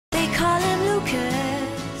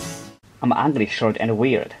I'm ugly, short, and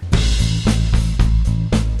weird.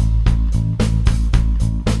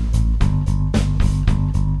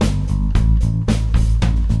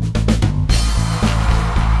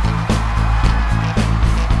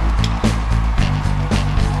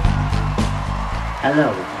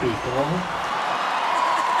 Hello, people.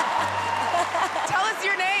 Tell us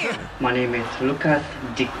your name. My name is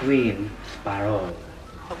𝑭𝑶𝑳𝑳𝑶𝑾.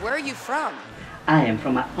 Where are you from? I am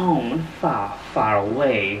from my own far, far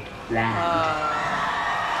away land.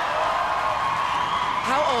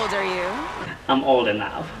 How old are you? I'm old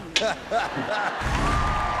enough.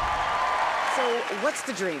 So, what's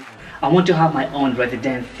the dream? I want to have my own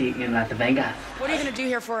residency in Las Vegas. What are you gonna do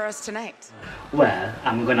here for us tonight? Well,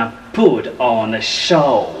 I'm gonna put on a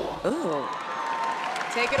show. Ooh.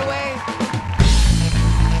 Take it away.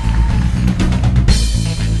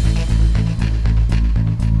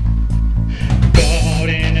 Caught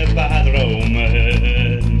in a bad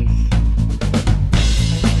romance.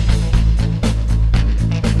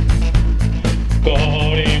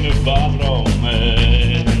 Caught in a bad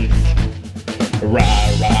romance. Rah,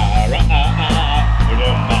 rah, rah,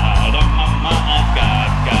 roma, roma, ma, ga,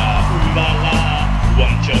 ga, ooh la la.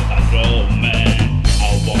 Want your bad romance. I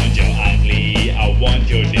want your ugly. I want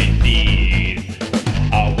your disease.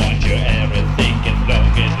 I want your everything as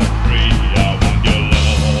long as it's free. I want your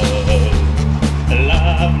love.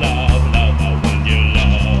 Love, love, love, I want your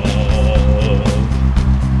love.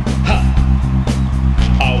 Ha!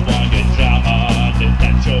 I want your drama, the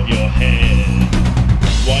touch of your hand.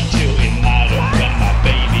 Want you in my room when my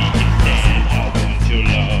baby is dead. I want your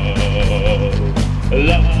love.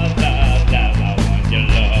 Love, love, love, I want your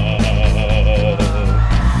love.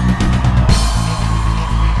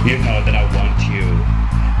 You know that I want you,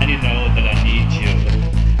 and you know that I need you.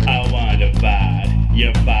 I want your bad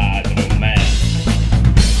romance.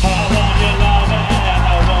 I want your love and I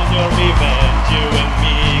want your revenge. You and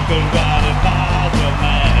me could write a bad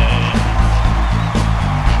romance.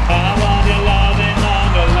 I want your love and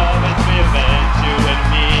your love and revenge. You and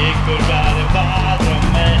me could write a bad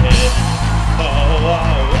romance. Oh,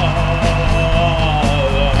 oh, oh,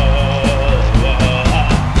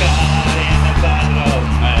 God in a bad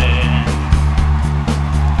romance.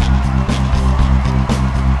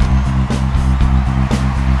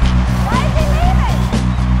 Why is he leaving?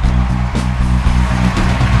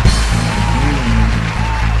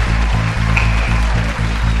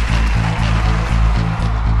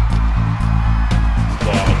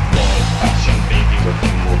 World fashion baby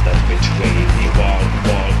working move that bitch crazy.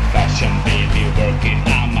 World fashion baby working.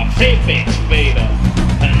 I'm a free bitch baby,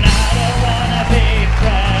 and I don't wanna be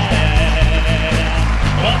friends.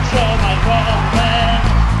 Control my romance.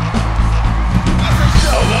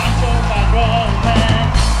 Control my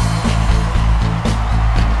romance.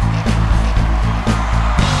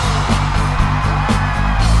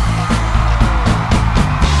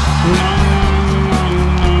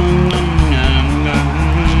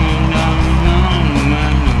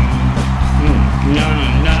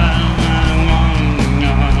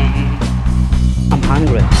 I'm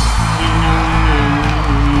hungry.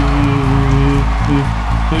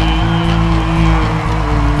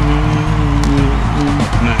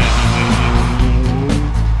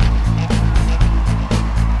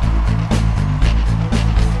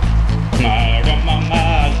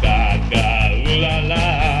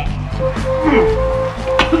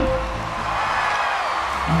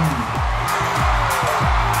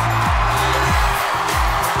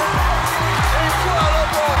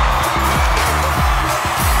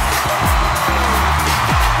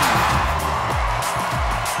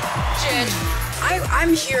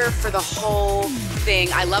 I'm here for the whole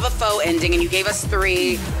thing. I love a faux ending, and you gave us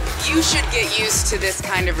 3. You should get used to this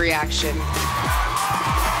kind of reaction.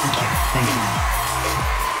 Thank you.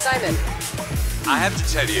 Simon. I have to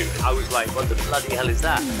tell you, I was like, what the bloody hell is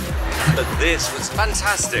that? But this was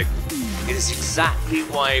fantastic. It is exactly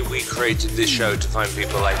why we created this show, to find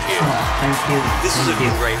people like you. Oh, thank you. This is a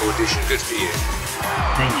great audition, good for you.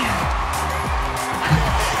 Thank you.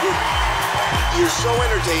 You're so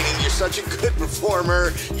entertaining, you're such a good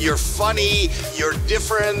performer, you're funny, you're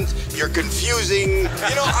different, you're confusing.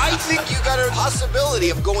 You know, I think you got a possibility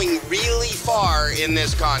of going really far in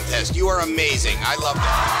this contest. You are amazing. I love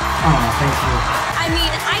that. Oh, thank you. I mean,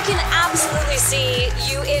 I can absolutely see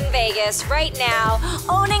you in Vegas right now,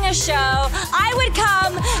 owning a show. I would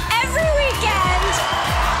come every weekend.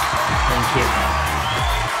 Thank you.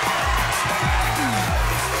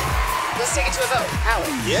 Let's take it to a vote.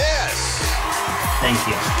 Allie. Yes. Thank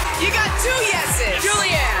you. You got 2 yeses.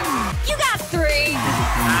 Julianne. You got 3.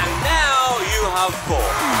 And now you have 4.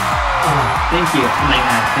 Thank you. Oh my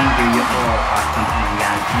god, thank you. You all are something,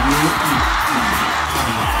 guys. Oh my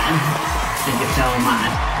god. Thank you so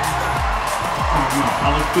much. Oh no, I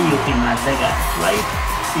will see you in Las Vegas, right?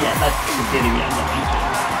 Yeah, that's the city we are going to.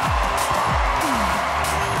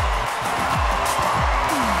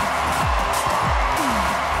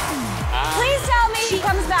 Please tell me she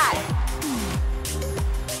comes back.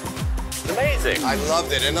 Amazing. I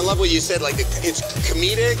loved it, and I love what you said. Like it's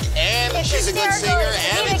comedic, and It's she's a good hysterical, singer,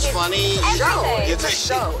 it's and comedic, it's it's funny. everything. It's a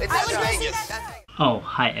show. It's I was Las gonna say Vegas. that. Oh,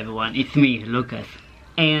 hi everyone, it's me, Lucas.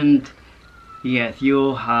 And yes,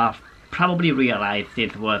 you have probably realized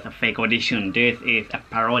this was a fake audition. This is a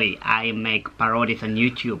parody. I make parodies on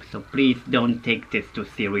YouTube, so please don't take this too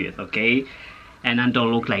serious, okay? And I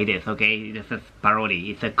don't look like this, okay? This is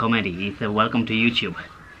parody, it's a comedy, it's a welcome to YouTube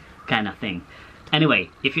kind of thing. Anyway,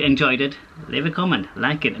 if you enjoyed it, leave a comment,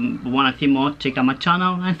 like it, and wanna see more, check out my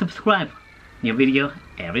channel and subscribe. New video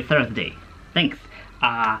every Thursday. Thanks.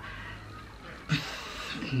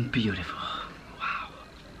 Beautiful. Wow.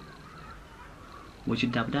 Would you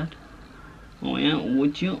dub that? Oh yeah,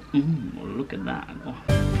 would you? Look at that.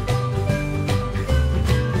 Oh.